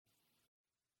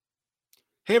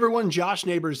Hey everyone, Josh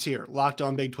Neighbors here, Locked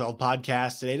On Big 12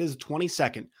 podcast. Today it is the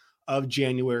 22nd of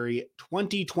January,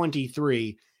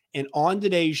 2023. And on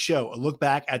today's show, a look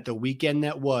back at the weekend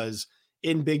that was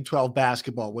in Big 12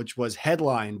 basketball, which was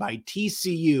headlined by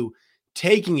TCU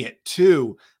taking it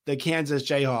to the Kansas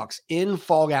Jayhawks in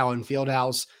Phog Allen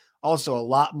Fieldhouse. Also, a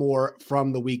lot more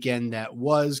from the weekend that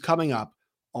was coming up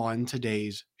on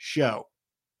today's show.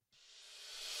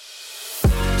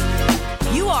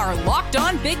 You are Locked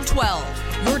On Big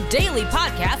 12, your daily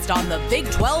podcast on the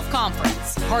Big 12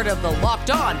 Conference, part of the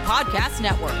Locked On Podcast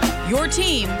Network, your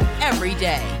team every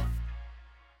day.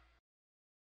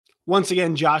 Once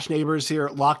again, Josh Neighbors here,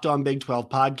 Locked On Big 12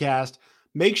 podcast.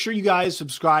 Make sure you guys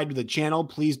subscribe to the channel.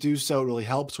 Please do so. It really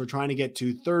helps. We're trying to get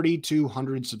to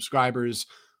 3,200 subscribers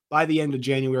by the end of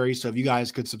January. So if you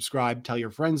guys could subscribe, tell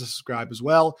your friends to subscribe as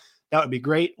well. That would be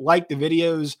great. Like the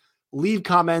videos. Leave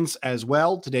comments as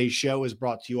well. Today's show is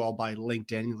brought to you all by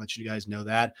LinkedIn. I'll let you guys know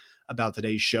that about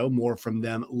today's show. More from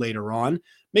them later on.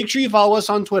 Make sure you follow us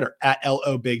on Twitter at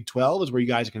LOBig12 is where you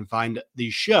guys can find the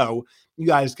show. You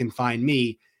guys can find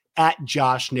me at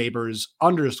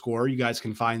JoshNeighbors_. You guys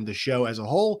can find the show as a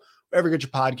whole, wherever you get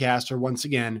your podcasts, or once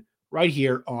again, right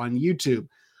here on YouTube.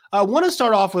 I want to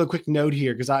start off with a quick note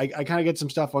here because I kind of get some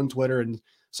stuff on Twitter, and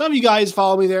some of you guys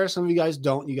follow me there. Some of you guys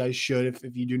don't. You guys should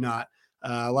if you do not.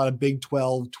 A lot of Big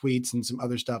 12 tweets and some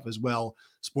other stuff as well,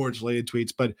 sports-related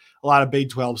tweets, but a lot of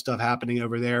Big 12 stuff happening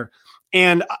over there.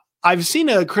 And I've seen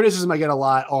a criticism I get a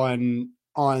lot on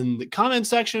the comment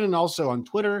section and also on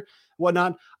Twitter,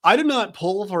 whatnot. I do not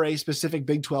pull for a specific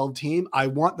Big 12 team. I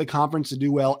want the conference to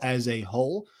do well as a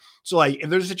whole. So, like, if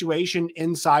there's a situation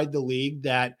inside the league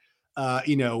that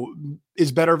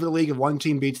is better for the league if one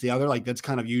team beats the other, like that's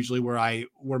kind of usually where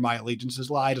my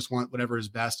allegiances lie. I just want whatever is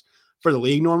best for the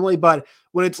league normally. But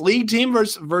when it's league team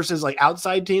versus like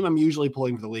outside team, I'm usually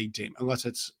pulling for the league team, unless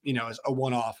it's, it's a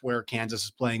one-off where Kansas is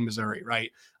playing Missouri,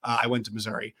 right? I went to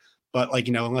Missouri, but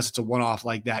unless it's a one-off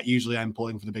like that, usually I'm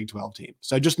pulling for the Big 12 team.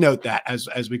 So just note that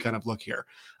as we kind of look here,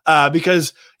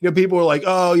 because, people are like,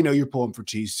 oh, you're pulling for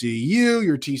TCU,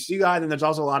 you're a TCU guy. And there's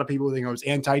also a lot of people who think I was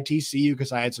anti-TCU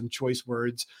because I had some choice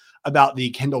words about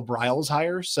the Kendall Briles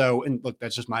hire. So, and look,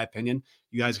 that's just my opinion.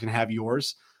 You guys can have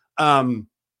yours.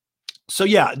 So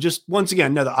yeah, just once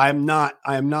again, know that I am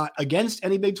not against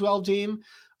any Big 12 team.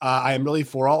 I am really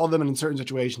for all of them. And in certain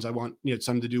situations, I want,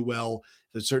 some to do well.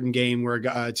 There's a certain game where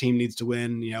a team needs to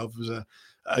win, if it was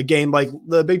a game like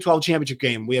the Big 12 championship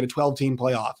game, we had a 12-team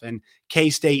playoff and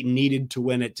K-State needed to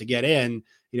win it to get in,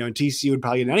 and TCU would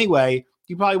probably get in anyway.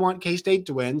 You probably want K-State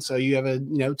to win. So you have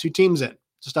two teams in,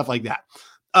 so stuff like that.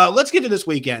 Let's get to this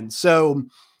weekend. So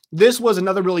this was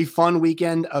another really fun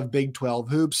weekend of Big 12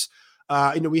 hoops.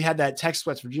 We had that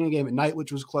Texas-West Virginia game at night,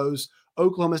 which was close.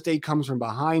 Oklahoma State comes from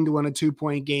behind to win a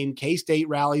 2-point game. K-State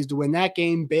rallies to win that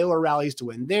game. Baylor rallies to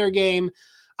win their game.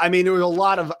 I mean, there was a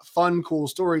lot of fun, cool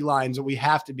storylines that we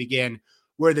have to begin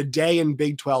where the day in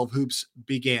Big 12 hoops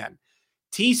began.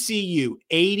 TCU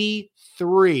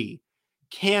 83,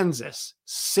 Kansas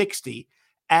 60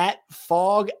 at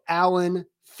Phog Allen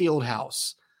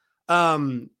Fieldhouse.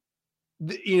 Body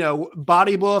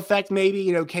blow effect,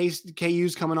 maybe,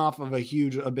 KU's coming off of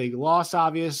a big loss,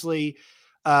 obviously.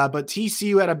 But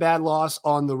TCU had a bad loss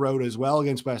on the road as well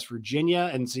against West Virginia.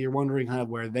 And so you're wondering kind of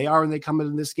where they are when they come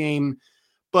into this game.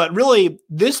 But really,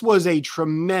 this was a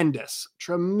tremendously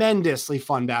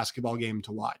fun basketball game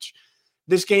to watch.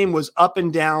 This game was up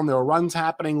and down. There were runs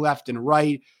happening left and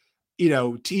right.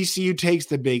 TCU takes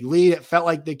the big lead. It felt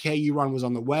like the KU run was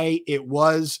on the way. It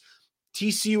was.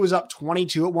 TCU was up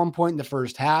 22 at one point in the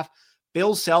first half.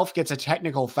 Bill Self gets a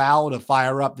technical foul to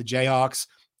fire up the Jayhawks,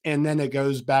 and then it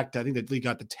goes back to, I think the league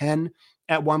got the 10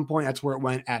 at one point. That's where it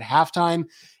went at halftime.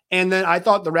 And then I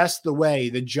thought the rest of the way,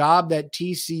 the job that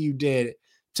TCU did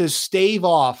to stave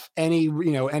off any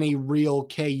real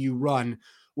KU run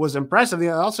was impressive. The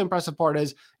also impressive part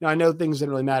is, I know things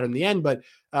didn't really matter in the end, but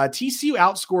TCU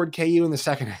outscored KU in the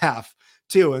second half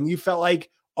too. And you felt like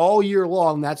all year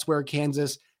long, that's where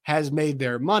Kansas has made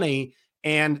their money,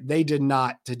 and they did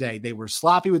not today. They were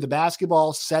sloppy with the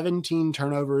basketball, 17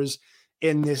 turnovers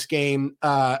in this game.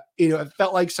 It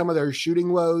felt like some of their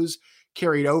shooting woes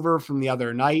carried over from the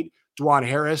other night. Dwan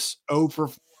Harris, 0 for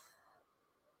 4.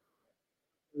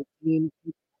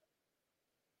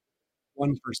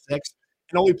 1 for 6,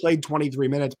 and only played 23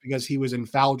 minutes because he was in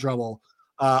foul trouble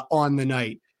on the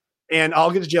night. And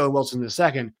I'll get to Jalen Wilson in a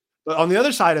second. But on the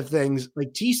other side of things,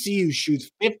 like TCU shoots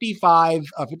 54%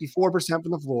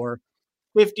 from the floor,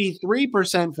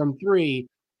 53% from three,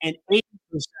 and 80%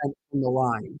 from the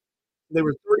line. They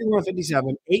were 31 of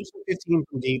 57, 8 for 15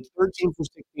 from deep, 13 for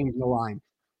 16 from the line.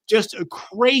 just a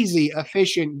crazy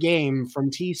efficient game from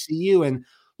TCU. And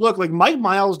look, like Mike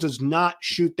Miles does not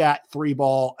shoot that three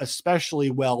ball especially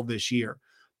well this year,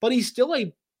 but he's still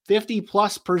a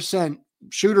 50+%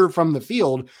 shooter from the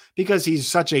field because he's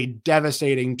such a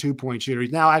devastating 2-point shooter.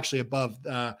 He's now actually above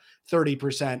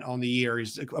 30% on the year.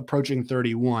 He's approaching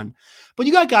 31. But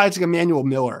you got guys like Emmanuel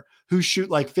Miller who shoot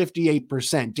like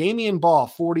 58%. Damian Ball,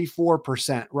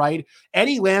 44%, right?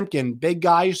 Eddie Lampkin, big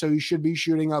guy, so he should be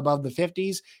shooting above the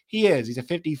 50s. He is. He's a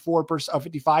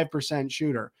 55%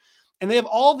 shooter. And they have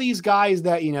all these guys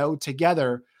that,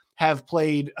 together have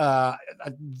played,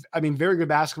 very good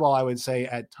basketball, I would say,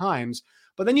 at times.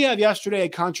 But then you have yesterday a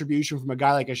contribution from a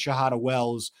guy like a Shahada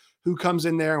Wells who comes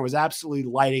in there and was absolutely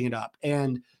lighting it up.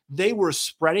 And they were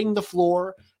spreading the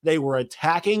floor. They were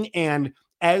attacking. And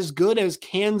as good as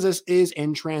Kansas is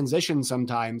in transition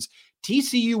sometimes,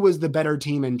 TCU was the better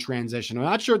team in transition. I'm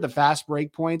not sure what the fast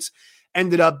break points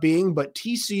ended up being, but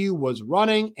TCU was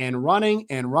running and running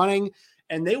and running.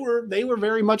 And they were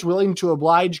very much willing to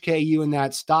oblige KU in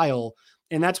that style.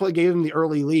 And that's what gave them the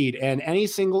early lead. And every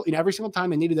single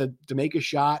time they needed to make a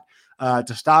shot,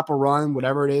 to stop a run,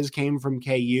 whatever it is, came from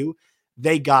KU,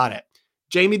 they got it.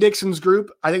 Jamie Dixon's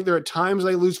group, I think there are times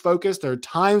they lose focus. There are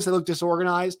times they look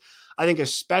disorganized. I think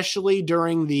especially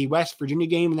during the West Virginia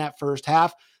game in that first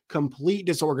half, complete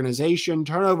disorganization,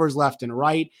 turnovers left and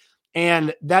right.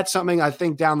 And that's something I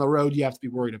think down the road you have to be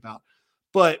worried about.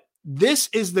 But this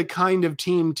is the kind of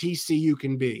team TCU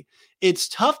can be. It's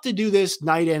tough to do this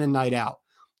night in and night out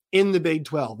in the Big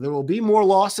 12. There will be more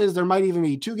losses. There might even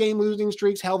be 2-game losing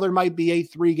streaks. Hell, there might be a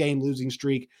 3-game losing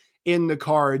streak in the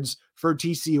cards for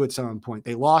TCU at some point.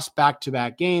 They lost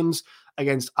back-to-back games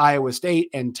against Iowa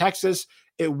State and Texas.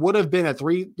 It would have been a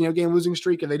 3-game losing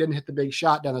streak if they didn't hit the big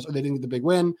shot down or they didn't get the big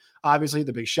win. Obviously,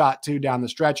 the big shot too down the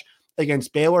stretch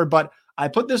against Baylor. But I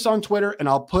put this on Twitter and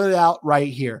I'll put it out right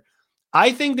here.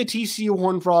 I think the TCU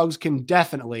Horned Frogs can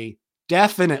definitely,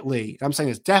 I'm saying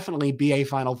this, definitely be a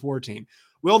Final Four team.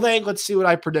 Will they? Let's see what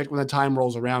I predict when the time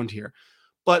rolls around here.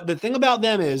 But the thing about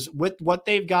them is with what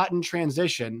they've got in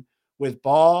transition, with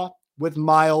Ball, with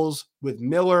Miles, with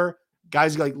Miller,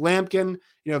 guys like Lampkin,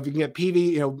 if you can get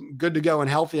PV, good to go and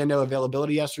healthy. I know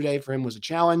availability yesterday for him was a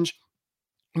challenge.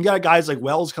 You got guys like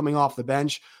Wells coming off the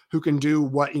bench who can do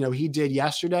what, he did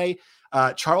yesterday.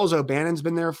 Charles O'Bannon's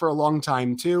been there for a long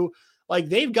time too. Like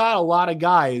they've got a lot of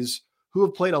guys who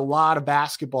have played a lot of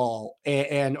basketball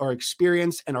and are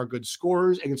experienced and are good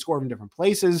scorers and can score from different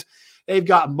places. They've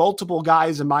got multiple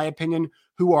guys, in my opinion,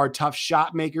 who are tough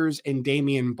shot makers in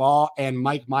Damian Ball, and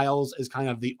Mike Miles is kind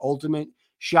of the ultimate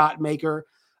shot maker.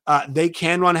 They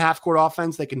can run half-court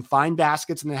offense. They can find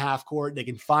baskets in the half court. They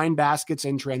can find baskets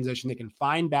in transition. They can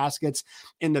find baskets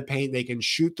in the paint. They can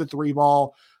shoot the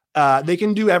 3-ball. They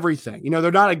can do everything.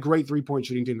 They're not a great 3-point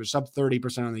shooting team. They're sub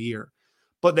 30% on the year.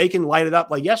 But they can light it up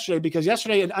like yesterday, because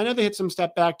yesterday, I know they hit some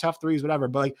step back, tough threes, whatever,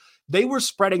 but like they were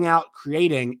spreading out,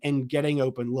 creating, and getting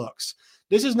open looks.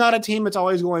 This is not a team that's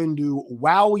always going to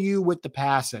wow you with the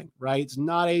passing, right? It's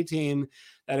not a team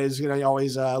that is going to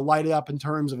always light it up in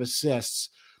terms of assists,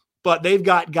 but they've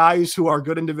got guys who are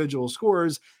good individual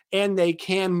scorers, and they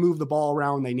can move the ball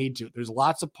around when they need to. There's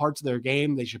lots of parts of their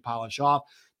game they should polish off.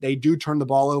 They do turn the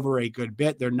ball over a good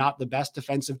bit. They're not the best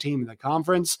defensive team in the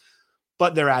conference,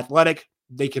 but they're athletic.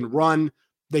 They can run.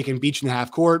 They can beat you in the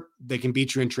half court. They can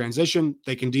beat you in transition.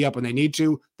 They can D up when they need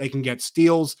to. They can get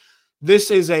steals.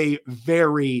 This is a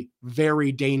very,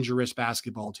 very dangerous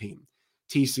basketball team.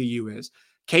 TCU is.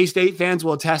 K-State fans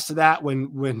will attest to that when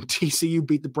TCU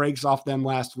beat the brakes off them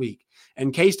last week.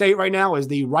 And K-State right now is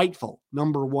the rightful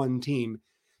number 1 team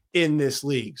in this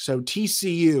league. So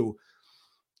TCU,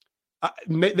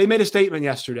 they made a statement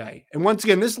yesterday. And once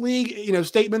again, this league,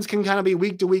 statements can kind of be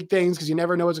week-to-week things because you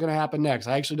never know what's going to happen next.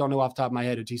 I actually don't know off the top of my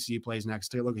head who TCU plays next.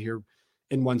 Take a look here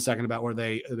in 1 second about where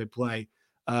they play.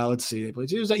 Let's see. They play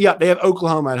Tuesday. Yeah, they have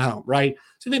Oklahoma at home, right?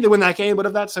 So I think they win that game. But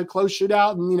if that's a close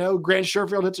shootout and, Grant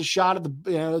Sherfield hits a shot at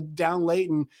the down late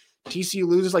and TCU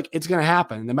loses, like it's going to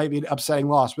happen. There might be an upsetting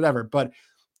loss, whatever. But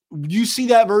you see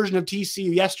that version of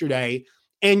TCU yesterday,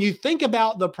 and you think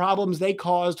about the problems they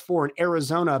caused for in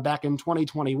Arizona back in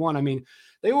 2021. I mean,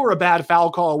 they were a bad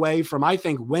foul call away from, I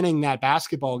think, winning that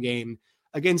basketball game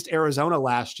against Arizona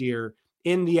last year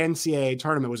in the NCAA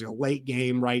tournament. It was a late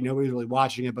game, right? Nobody's really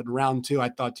watching it. But in round 2, I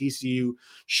thought TCU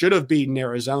should have beaten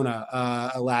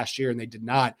Arizona last year, and they did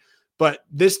not. But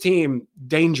this team,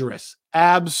 dangerous,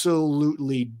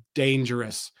 absolutely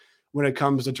dangerous when it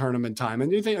comes to tournament time.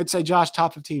 And you think I'd say, Josh,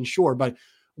 top 15, sure, but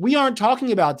we aren't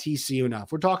talking about TCU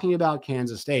enough. We're talking about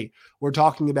Kansas State. We're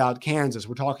talking about Kansas.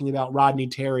 We're talking about Rodney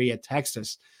Terry at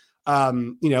Texas. I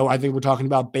think we're talking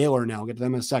about Baylor now. I'll get to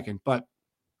them in a second. But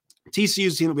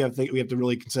TCU's team that we have to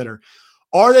really consider.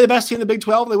 Are they the best team in the Big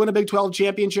 12? They win a Big 12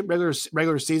 championship regular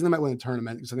season. They might win a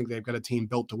tournament because I think they've got a team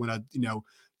built to win a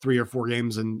 3 or 4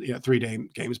 games and 3-day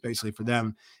games basically for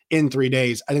them in 3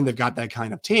 days. I think they've got that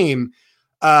kind of team.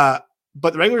 But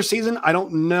the regular season, I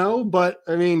don't know. But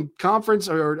I mean, conference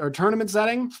or tournament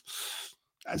setting,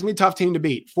 that's gonna be a tough team to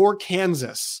beat. For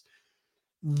Kansas,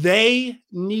 they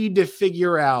need to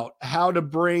figure out how to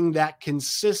bring that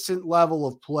consistent level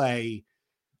of play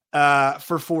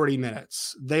for 40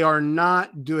 minutes. They are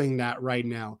not doing that right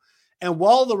now. And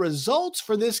while the results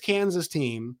for this Kansas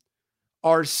team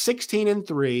are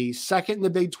 16-3, second in the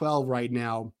Big 12 right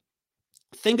now,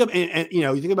 you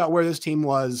think about where this team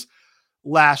was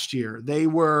last year. They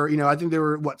were, I think they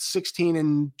were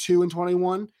 16-2 and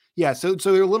 21. Yeah. So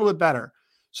they're a little bit better.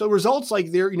 So results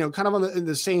like they're, kind of in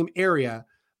the same area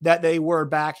that they were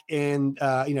back in,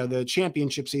 the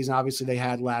championship season, obviously they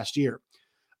had last year.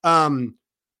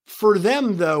 For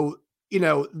them, though,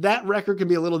 that record can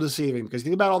be a little deceiving because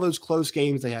think about all those close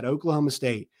games they had: Oklahoma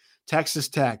State, Texas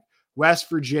Tech, West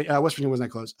Virginia wasn't that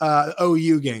close.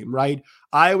 OU game, right?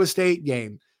 Iowa State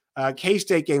game,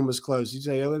 K-State game was close. You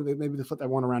say, maybe they flip that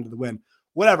one around to the win.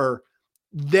 Whatever.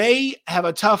 They have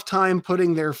a tough time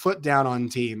putting their foot down on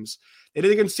teams. They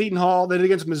did against Seton Hall. They did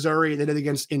against Missouri. They did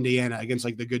against Indiana, against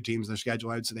like the good teams in their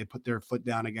schedule. I'd say they put their foot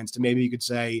down against. And maybe you could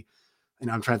say,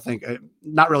 I'm trying to think,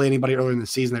 not really anybody earlier in the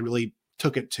season they really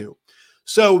took it to.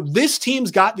 So this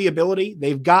team's got the ability.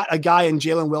 They've got a guy in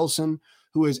Jalen Wilson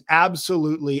who is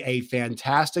absolutely a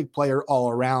fantastic player all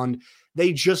around.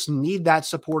 They just need that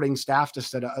supporting staff to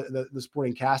set up, the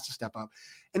supporting cast to step up.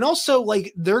 And also,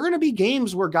 like, there are going to be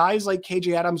games where guys like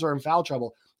KJ Adams are in foul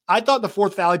trouble. I thought the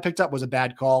fourth foul he picked up was a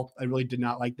bad call. I really did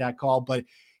not like that call, but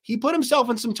he put himself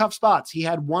in some tough spots. He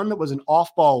had one that was an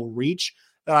off-ball reach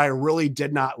that I really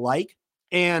did not like.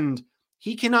 And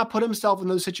he cannot put himself in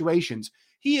those situations.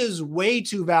 He is way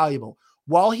too valuable.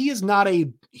 While he is not a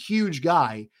huge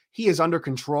guy, he is under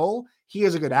control. He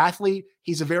is a good athlete.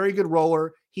 He's a very good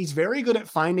roller. He's very good at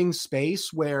finding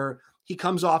space where he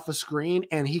comes off a screen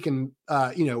and he can,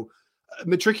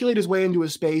 matriculate his way into a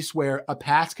space where a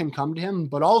pass can come to him,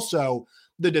 but also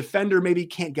the defender maybe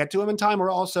can't get to him in time, or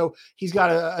also he's got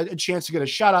a chance to get a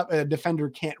shot up. A defender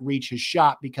can't reach his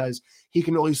shot because he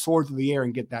can really soar through the air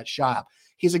and get that shot up.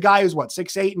 He's a guy who's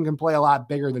 6'8" and can play a lot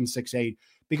bigger than 6'8"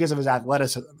 because of his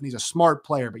athleticism. He's a smart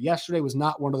player, but yesterday was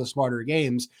not one of the smarter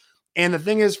games. And the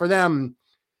thing is for them,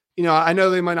 I know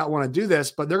they might not want to do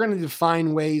this, but they're going to need to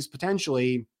find ways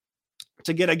potentially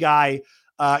to get a guy,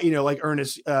 like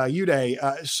Ernest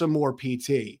Uday, some more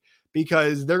PT,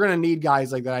 because they're going to need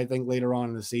guys like that, I think, later on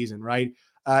in the season, right?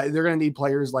 They're going to need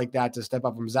players like that to step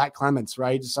up from Zach Clements,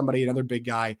 right? Another big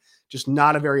guy, just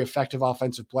not a very effective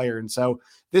offensive player. And so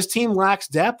this team lacks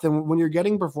depth. And when you're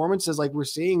getting performances like we're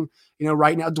seeing,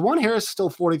 right now, DeJuan Harris is still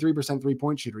 43%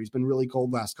 3-point shooter. He's been really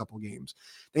cold last couple of games.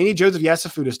 They need Joseph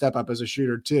Yesufu to step up as a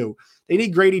shooter too. They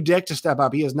need Grady Dick to step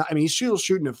up. He is not, he's still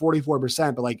shooting at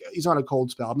 44%, but he's on a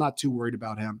cold spell. I'm not too worried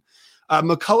about him.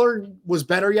 McCullough was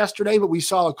better yesterday, but we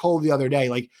saw a cold the other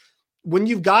day. When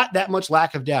you've got that much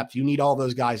lack of depth, you need all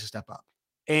those guys to step up.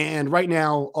 And right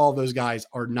now, all those guys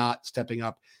are not stepping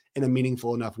up in a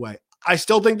meaningful enough way. I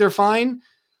still think they're fine.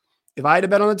 If I had to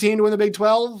bet on the team to win the Big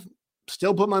 12,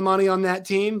 still put my money on that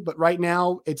team. But right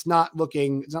now, it's not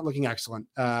looking excellent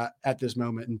at this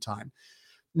moment in time.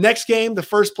 Next game, the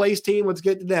first place team, let's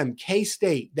get to them.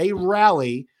 K-State, they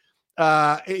rally.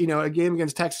 A game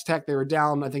against Texas Tech, they were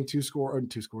down, I think, two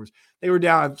scores. They were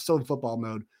down, still in football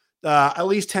mode. At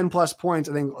least 10 plus points,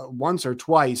 I think once or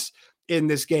twice in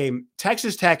this game.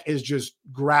 Texas Tech is just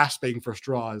grasping for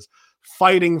straws,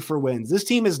 fighting for wins. This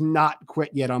team is not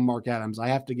quit yet on Mark Adams. I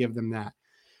have to give them that.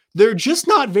 They're just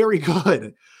not very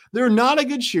good. They're not a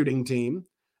good shooting team.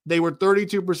 They were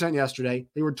 32% yesterday.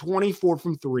 They were 24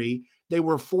 from 3. They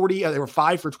were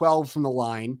 5 for 12 from the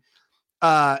line.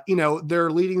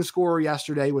 Their leading scorer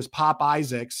yesterday was Pop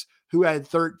Isaacs, who had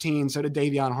 13. So did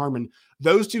Davion Harmon.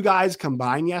 Those two guys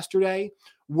combined yesterday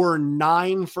were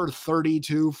 9 for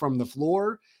 32 from the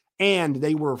floor, and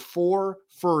they were 4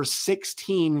 for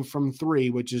 16 from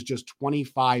 3, which is just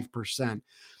 25%.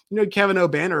 Kevin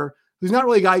O'Banner, who's not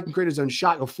really a guy who can create his own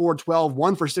shot, go 4-12,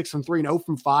 1 for 6 from 3, and 0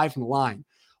 from 5 from the line.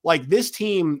 This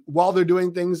team, while they're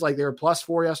doing things like they were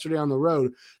 +4 yesterday on the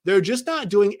road, they're just not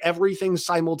doing everything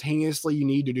simultaneously you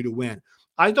need to do to win.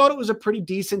 I thought it was a pretty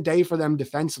decent day for them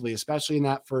defensively, especially in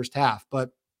that first half.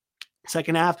 But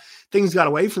second half, things got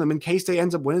away from them, and K-State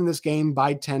ends up winning this game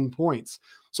by 10 points.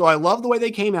 So I love the way they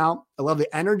came out. I love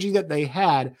the energy that they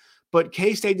had, but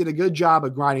K-State did a good job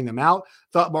of grinding them out.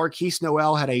 Thought Marquise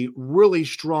Noel had a really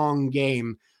strong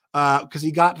game because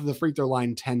he got to the free throw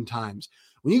line 10 times.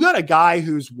 When you got a guy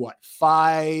who's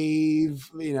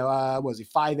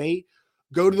 5'8",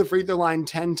 go to the free throw line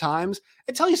 10 times,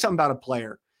 it tells you something about a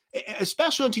player,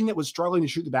 especially on a team that was struggling to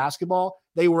shoot the basketball.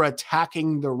 They were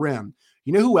attacking the rim.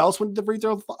 You know who else went to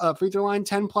the free throw line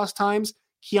 10 plus times?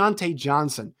 Keontae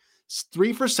Johnson.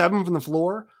 3 for 7 from the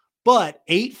floor, but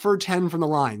 8 for 10 from the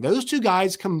line. Those two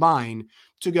guys combine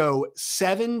to go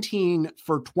 17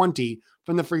 for 20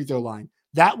 from the free throw line.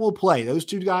 That will play. Those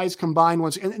two guys combine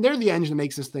once, and they're the engine that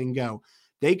makes this thing go.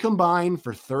 They combine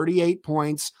for 38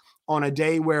 points on a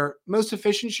day where most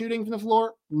efficient shooting from the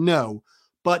floor? No.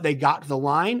 But they got to the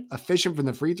line, efficient from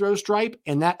the free throw stripe,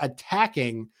 and that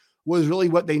attacking was really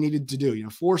what they needed to do.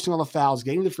 Forcing all the fouls,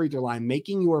 getting to the free throw line,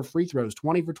 making your free throws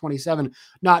 20 for 27.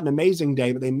 Not an amazing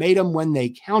day, but they made them when they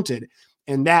counted.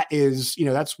 And that is,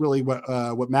 that's really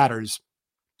what matters.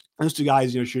 Those two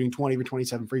guys, shooting 20 for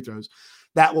 27 free throws.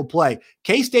 That will play.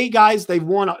 K-State guys, they've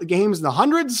won games in the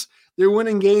hundreds. They're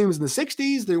winning games in the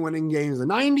 60s. They're winning games in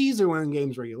the 90s. They're winning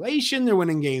games regulation. They're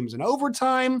winning games in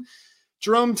overtime.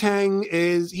 Jerome Tang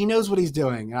he knows what he's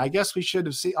doing. And I guess we should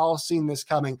have all seen this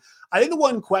coming. I think the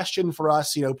one question for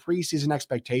us, preseason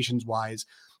expectations wise,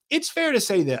 it's fair to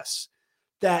say this,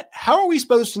 that how are we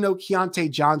supposed to know Keontae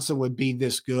Johnson would be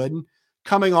this good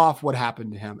coming off what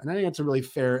happened to him? And I think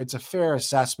it's a fair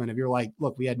assessment if you're like,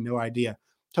 look, we had no idea.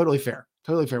 Totally fair.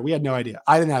 Totally fair. We had no idea.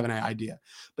 I didn't have any idea.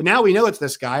 But now we know it's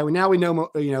this guy. Now we know,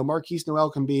 Marquise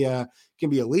Noel can be a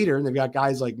leader. And they've got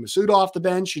guys like Masuda off the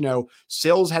bench.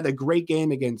 Sills had a great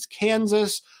game against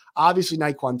Kansas. Obviously,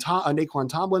 Naquan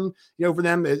Tomlin, for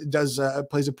them, it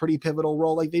plays a pretty pivotal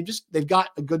role. Like they've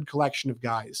got a good collection of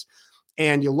guys.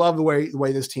 And you love the way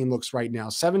this team looks right now.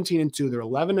 17-2. They're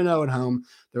 11-0 at home.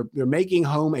 They're making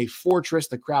home a fortress.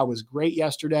 The crowd was great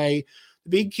yesterday. The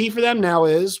big key for them now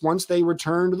is once they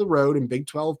return to the road in Big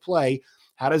 12 play,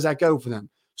 how does that go for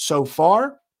them? So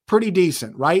far, pretty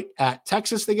decent, right? At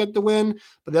Texas, they get the win,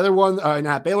 but the other one,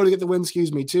 at Baylor to get the win,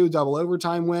 too, the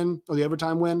overtime win.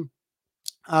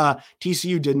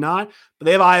 TCU did not, but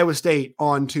they have Iowa State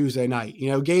on Tuesday night.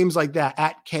 Games like that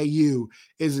at KU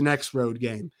is the next road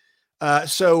game.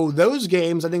 So those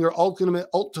games, I think, are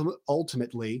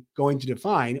ultimately going to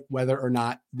define whether or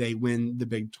not they win the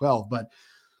Big 12. But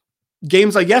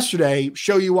games like yesterday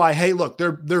show you why, hey, look,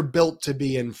 they're built to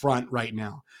be in front right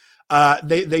now.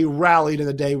 They rallied in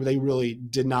the day where they really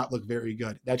did not look very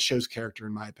good. That shows character,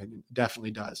 in my opinion.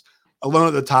 Definitely does. Alone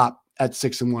at the top at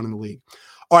 6-1 in the league.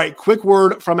 All right, quick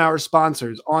word from our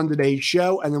sponsors on today's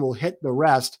show, and then we'll hit the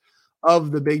rest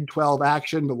of the Big 12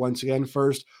 action. But once again,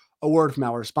 first, a word from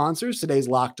our sponsors. Today's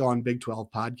Locked On Big 12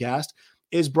 podcast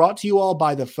is brought to you all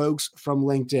by the folks from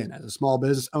LinkedIn. As a small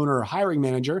business owner or hiring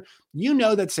manager, you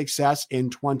know that success in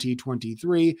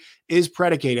 2023 is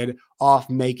predicated off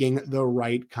making the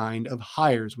right kind of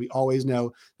hires. We always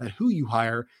know that who you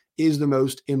hire is the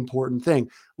most important thing.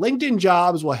 LinkedIn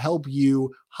Jobs will help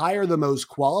you hire the most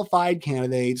qualified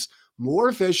candidates more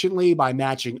efficiently by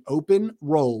matching open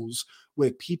roles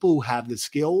with people who have the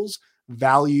skills,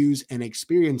 values, and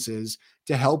experiences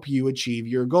to help you achieve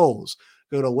your goals.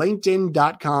 Go to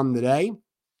LinkedIn.com today,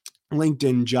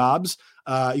 LinkedIn Jobs.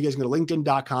 You guys can go to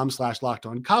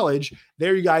LinkedIn.com/LockedOnCollege.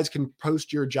 There you guys can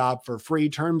post your job for free.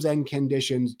 Terms and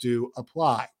conditions do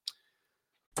apply.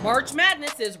 March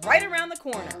Madness is right around the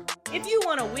corner. If you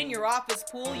want to win your office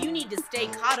pool, you need to stay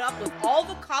caught up with all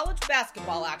the college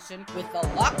basketball action with the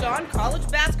Locked On College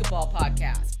Basketball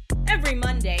Podcast. Every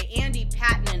Monday, Andy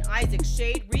Patton and Isaac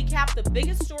Shade recap the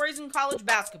biggest stories in college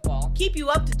basketball, keep you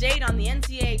up to date on the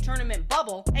NCAA tournament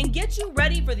bubble, and get you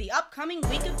ready for the upcoming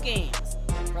week of games.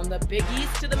 From the Big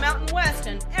East to the Mountain West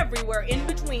and everywhere in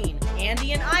between,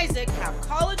 Andy and Isaac have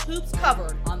college hoops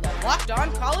covered on the Locked On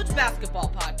College Basketball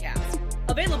Podcast.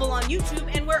 Available on YouTube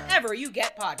and wherever you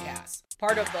get podcasts.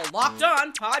 Part of the Locked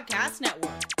On Podcast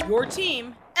Network. Your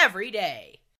team every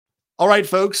day. All right,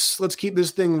 folks, let's keep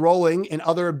this thing rolling. In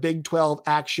other Big 12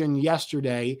 action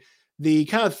yesterday, the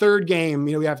kind of third game,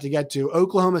 we have to get to,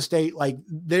 Oklahoma State, like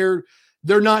they're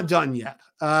not done yet.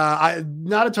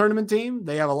 Not a tournament team.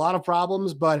 They have a lot of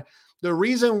problems, but the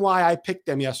reason why I picked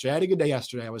them yesterday, I had a good day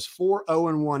yesterday. I was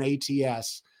 4-0-1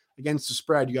 ATS against the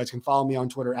spread. You guys can follow me on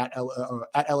Twitter at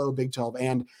LO Big 12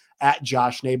 and at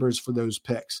Josh Neighbors for those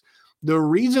picks. The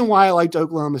reason why I liked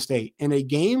Oklahoma State in a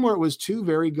game where it was two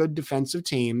very good defensive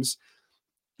teams,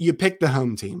 you pick the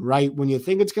home team, right? When you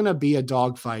think it's going to be a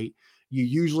dogfight, you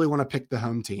usually want to pick the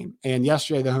home team. And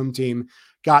yesterday, the home team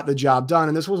got the job done.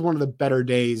 And this was one of the better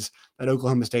days that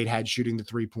Oklahoma State had shooting the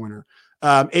three-pointer.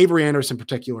 Avery Anderson in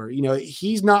particular,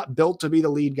 he's not built to be the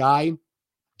lead guy.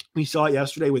 We saw it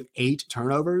yesterday with 8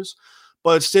 turnovers,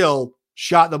 but still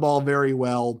shot the ball very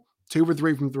well. 2 for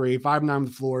 3 from 3, 5 of 9 on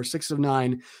the floor, 6 of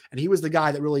 9. And he was the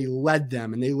guy that really led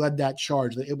them, and they led that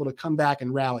charge. They're able to come back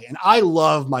and rally. And I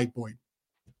love Mike Boyden.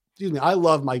 I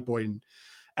love Mike Boyden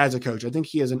as a coach. I think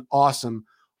he is an awesome,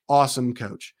 awesome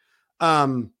coach.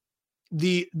 The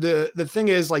thing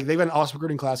is, like, they've got an awesome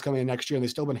recruiting class coming in next year, and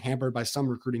they've still been hampered by some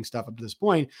recruiting stuff up to this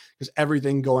point because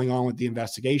everything going on with the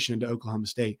investigation into Oklahoma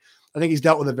State. I think he's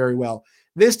dealt with it very well.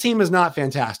 This team is not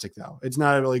fantastic, though. It's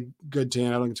not a really good team.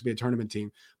 I don't think it's to be a tournament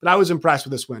team, but I was impressed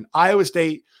with this win. Iowa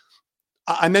State,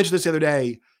 I mentioned this the other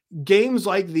day, games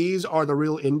like these are the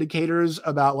real indicators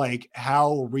about like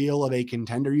how real of a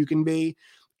contender you can be.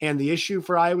 And the issue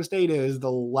for Iowa State is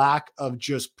the lack of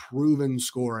just proven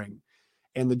scoring.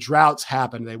 And the droughts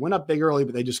happened. They went up big early,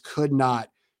 but they just could not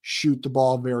shoot the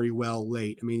ball very well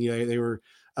late. I mean, they were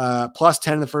plus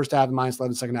 10 in the first half and minus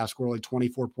 11 second half, scored like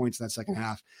 24 points in that second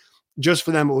half. Just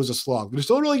for them, it was a slug. But they're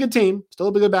still a really good team, still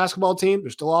a good basketball team. They're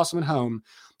still awesome at home.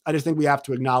 I just think we have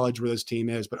to acknowledge where this team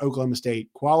is. But Oklahoma State,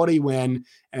 quality win.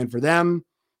 And for them,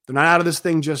 they're not out of this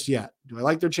thing just yet. Do I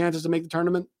like their chances to make the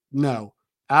tournament? No.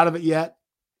 Out of it yet?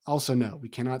 Also no. We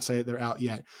cannot say they're out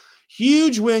yet.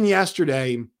 Huge win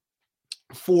yesterday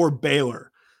for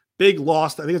Baylor. Big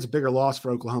loss. I think it's a bigger loss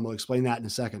for Oklahoma. I'll explain that in a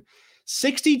second.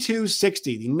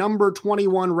 62-60. The number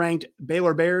 21 ranked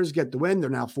Baylor Bears get the win. They're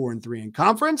now 4-3 in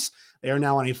conference. They are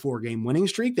now on a 4-game winning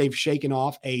streak. They've shaken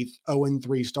off a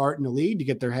 0-3 start in the league to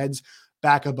get their heads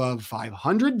back above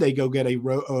 500. They go get a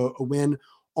win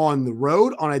on the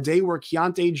road on a day where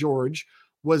Keontae George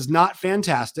was not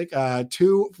fantastic.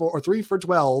 3 for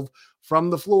 12 from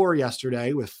the floor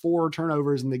yesterday with 4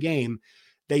 turnovers in the game.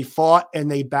 They fought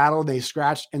and they battled, they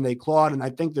scratched and they clawed. And I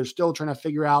think they're still trying to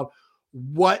figure out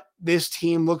what this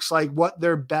team looks like, what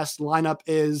their best lineup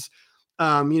is.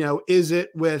 Is it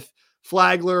with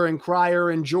Flagler and Cryer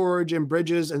and George and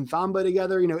Bridges and Thamba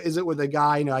together? Is it with a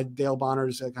guy, Dale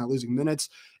Bonner's kind of losing minutes?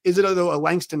 Is it a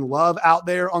Langston Love out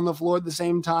there on the floor at the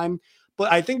same time?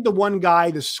 But I think the one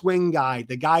guy, the swing guy,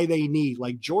 the guy they need,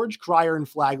 like George, Cryer, and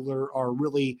Flagler are a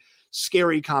really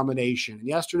scary combination. And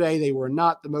yesterday, they were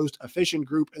not the most efficient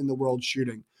group in the world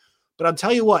shooting. But I'll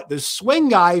tell you what, the swing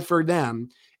guy for them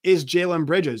is Jalen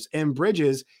Bridges. And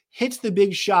Bridges hits the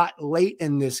big shot late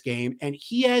in this game, and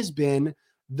he has been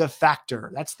the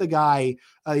factor. That's the guy,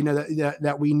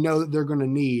 that we know that they're going to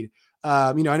need.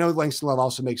 I know Langston Love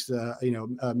also makes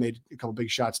made a couple big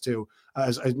shots too,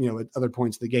 as at other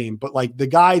points of the game. But like the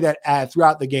guy that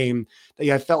throughout the game that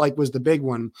I felt like was the big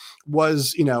one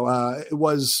was, it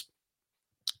was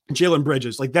Jalen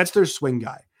Bridges. Like that's their swing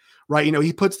guy, right? He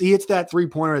hits that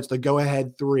 3-pointer. It's the go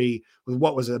ahead 3 with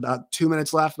what was it, about 2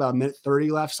 minutes left, about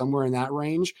 1:30 left, somewhere in that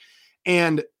range.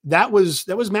 And that was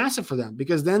massive for them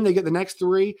because then they get the next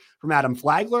 3 from Adam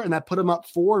Flagler, and that put them up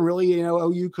 4. And really,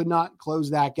 OU could not close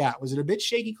that gap. Was it a bit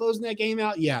shaky closing that game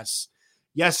out? Yes,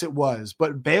 it was.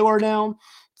 But Baylor now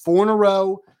 4 in a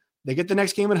row. They get the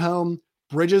next game at home.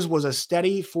 Bridges was a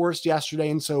steady force yesterday,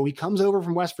 and so he comes over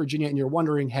from West Virginia, and you're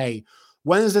wondering, hey,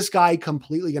 when is this guy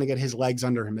completely going to get his legs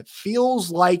under him? It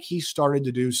feels like he started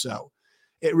to do so.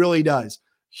 It really does.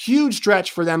 Huge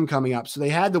stretch for them coming up. So they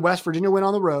had the West Virginia win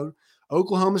on the road,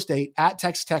 Oklahoma State, at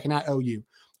Texas Tech, and at OU.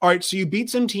 All right, so you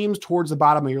beat some teams towards the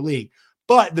bottom of your league.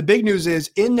 But the big news is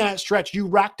in that stretch, you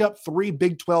racked up 3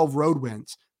 Big 12 road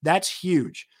wins. That's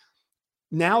huge.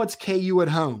 Now it's KU at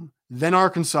home, then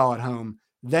Arkansas at home,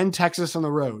 then Texas on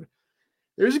the road.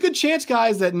 There's a good chance,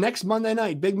 guys, that next Monday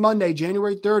night, Big Monday,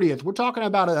 January 30th, we're talking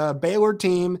about a Baylor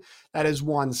team that has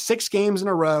won 6 games in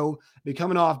a row, be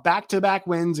coming off back-to-back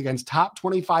wins against top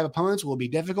 25 opponents. Will it be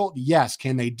difficult? Yes.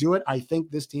 Can they do it? I think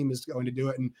this team is going to do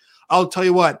it. And I'll tell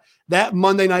you what, that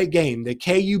Monday night game, the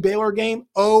KU Baylor game,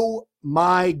 oh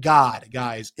my God,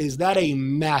 guys, is that a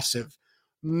massive,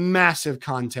 massive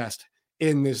contest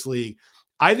in this league.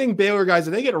 I think Baylor, guys,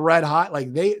 if they get red hot,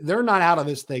 like they're not out of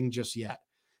this thing just yet.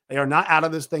 They are not out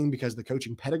of this thing because the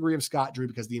coaching pedigree of Scott Drew,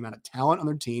 because the amount of talent on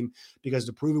their team, because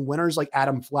the proven winners like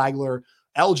Adam Flagler,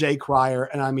 LJ Cryer,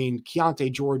 and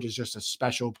Keontae George is just a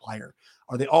special player.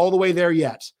 Are they all the way there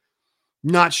yet?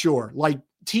 Not sure. Like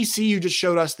TCU just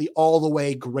showed us the all the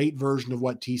way great version of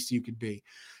what TCU could be.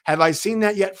 Have I seen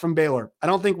that yet from Baylor? I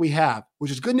don't think we have,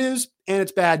 which is good news and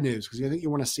it's bad news because I think you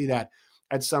want to see that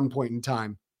at some point in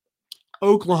time.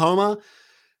 Oklahoma,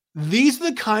 these are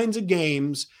the kinds of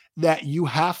games that you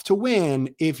have to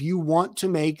win if you want to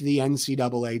make the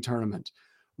NCAA tournament.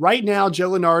 Right now,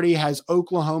 Joe Lunardi has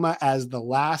Oklahoma as the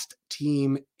last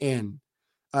team in.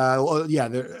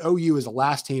 The OU is the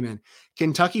last team in.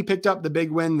 Kentucky picked up the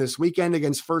big win this weekend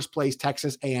against first place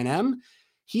Texas A&M.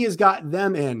 He has got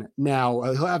them in now.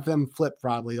 He'll have them flip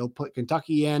probably. He'll put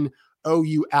Kentucky in,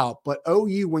 OU out. But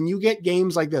OU, when you get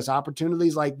games like this,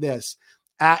 opportunities like this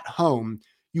at home,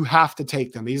 you have to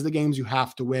take them. These are the games you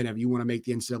have to win if you want to make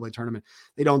the NCAA tournament.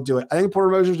 They don't do it. I think Porter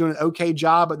Moser's doing an okay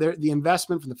job, but the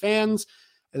investment from the fans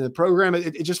and the program,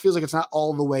 it just feels like it's not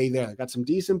all the way there. They've got some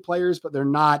decent players, but they're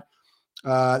not.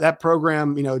 That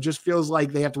program, just feels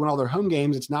like they have to win all their home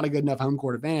games. It's not a good enough home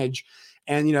court advantage.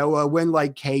 And, a win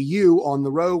like KU on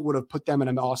the road would have put them in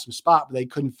an awesome spot, but they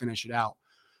couldn't finish it out.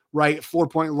 Right?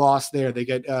 4-point loss there. They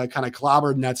get kind of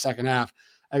clobbered in that second half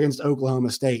against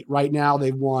Oklahoma State. Right now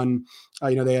they've won,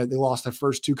 they lost their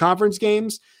first 2 conference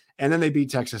games, and then they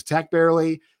beat Texas Tech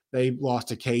barely. They lost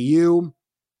to KU.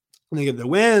 And they get the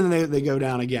win, and they go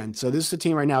down again. So this is a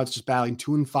team right now. It's just battling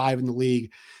 2-5 in the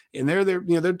league, and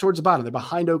they're towards the bottom. They're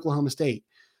behind Oklahoma State,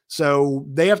 so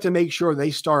they have to make sure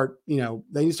they start. They need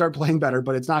to start playing better.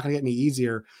 But it's not going to get any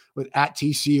easier with at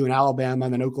TCU and Alabama,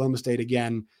 and then Oklahoma State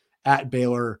again, at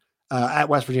Baylor, at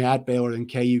West Virginia, at Baylor,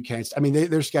 and KU can't. I mean,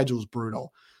 their schedule is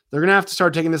brutal. They're going to have to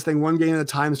start taking this thing one game at a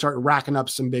time and start racking up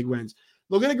some big wins.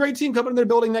 They'll get a great team coming in their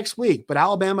building next week, but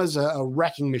Alabama's a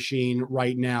wrecking machine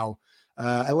right now.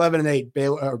 11-8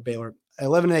 Baylor,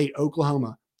 11-8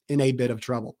 Oklahoma in a bit of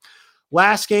trouble.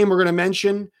 Last game we're going to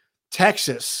mention,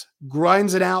 Texas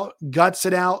grinds it out, guts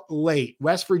it out late.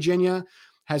 West Virginia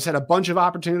has had a bunch of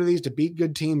opportunities to beat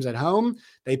good teams at home.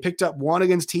 They picked up one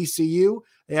against TCU.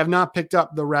 They have not picked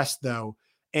up the rest, though.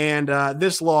 And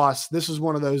this loss, this is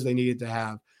one of those they needed to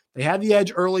have. They had the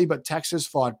edge early, but Texas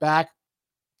fought back.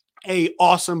 A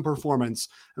awesome performance.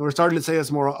 And we're starting to say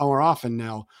this more often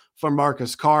now from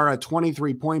Marcus Carr, a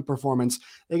 23-point performance.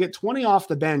 They get 20 off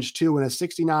the bench, too, in a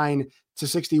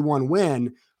 69-61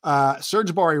 win.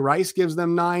 Serge Bari Rice gives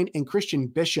them 9, and Christian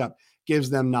Bishop gives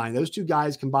them 9. Those 2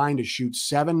 guys combined to shoot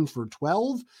 7 for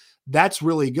 12. That's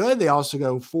really good. They also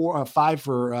go 5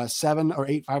 for 7 or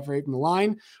 8, 5 for 8 from the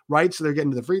line, right? So they're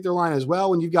getting to the free throw line as well.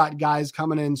 When you've got guys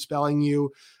coming in, spelling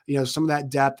you, some of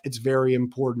that depth, it's very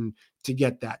important to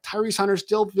get that. Tyrese Hunter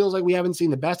still feels like we haven't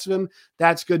seen the best of him.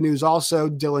 That's good news. Also,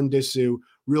 Dylan Disu,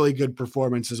 really good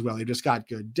performance as well. He just got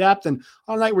good depth. And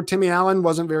on a night where Timmy Allen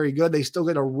wasn't very good, they still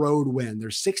get a road win. They're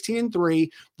 16-3.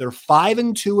 They're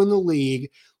 5-2 in the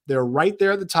league. They're right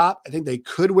there at the top. I think they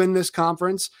could win this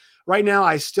conference. Right now,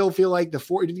 I still feel like if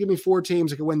you give me 4 teams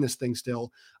that could win this thing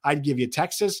still, I'd give you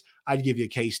Texas, I'd give you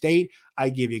K-State,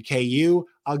 I'd give you KU,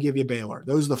 I'll give you Baylor.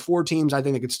 Those are the 4 teams I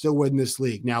think that could still win this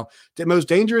league. Now, the most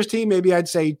dangerous team, maybe I'd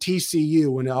say TCU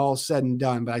when all's said and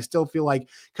done, but I still feel like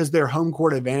because their home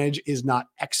court advantage is not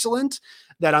excellent,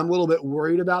 that I'm a little bit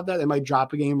worried about that. They might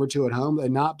drop a game or 2 at home,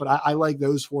 but not. But I like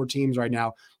those 4 teams right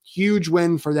now. Huge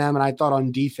win for them, and I thought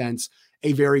on defense,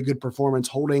 a very good performance,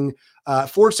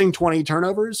 forcing 20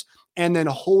 turnovers and then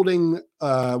holding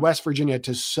West Virginia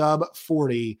to sub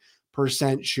 40%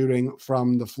 shooting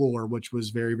from the floor, which was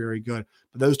very, very good.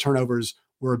 But those turnovers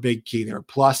were a big key. They were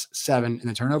 +7 in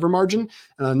the turnover margin.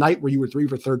 And on a night where you were 3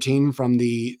 for 13 from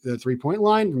the 3-point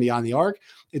line, from beyond the arc,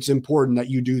 it's important that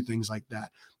you do things like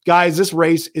that. Guys, this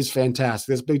race is fantastic.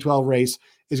 This Big 12 race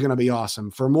is going to be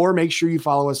awesome. For more, make sure you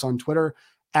follow us on Twitter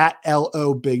at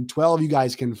LO Big 12. You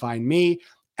guys can find me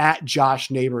at Josh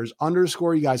Neighbors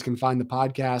 _. You guys can find the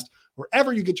podcast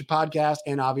wherever you get your podcast.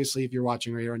 And obviously, if you're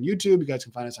watching right here on YouTube, you guys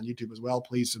can find us on YouTube as well.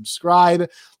 Please subscribe.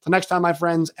 Till next time, my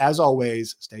friends, as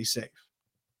always, stay safe.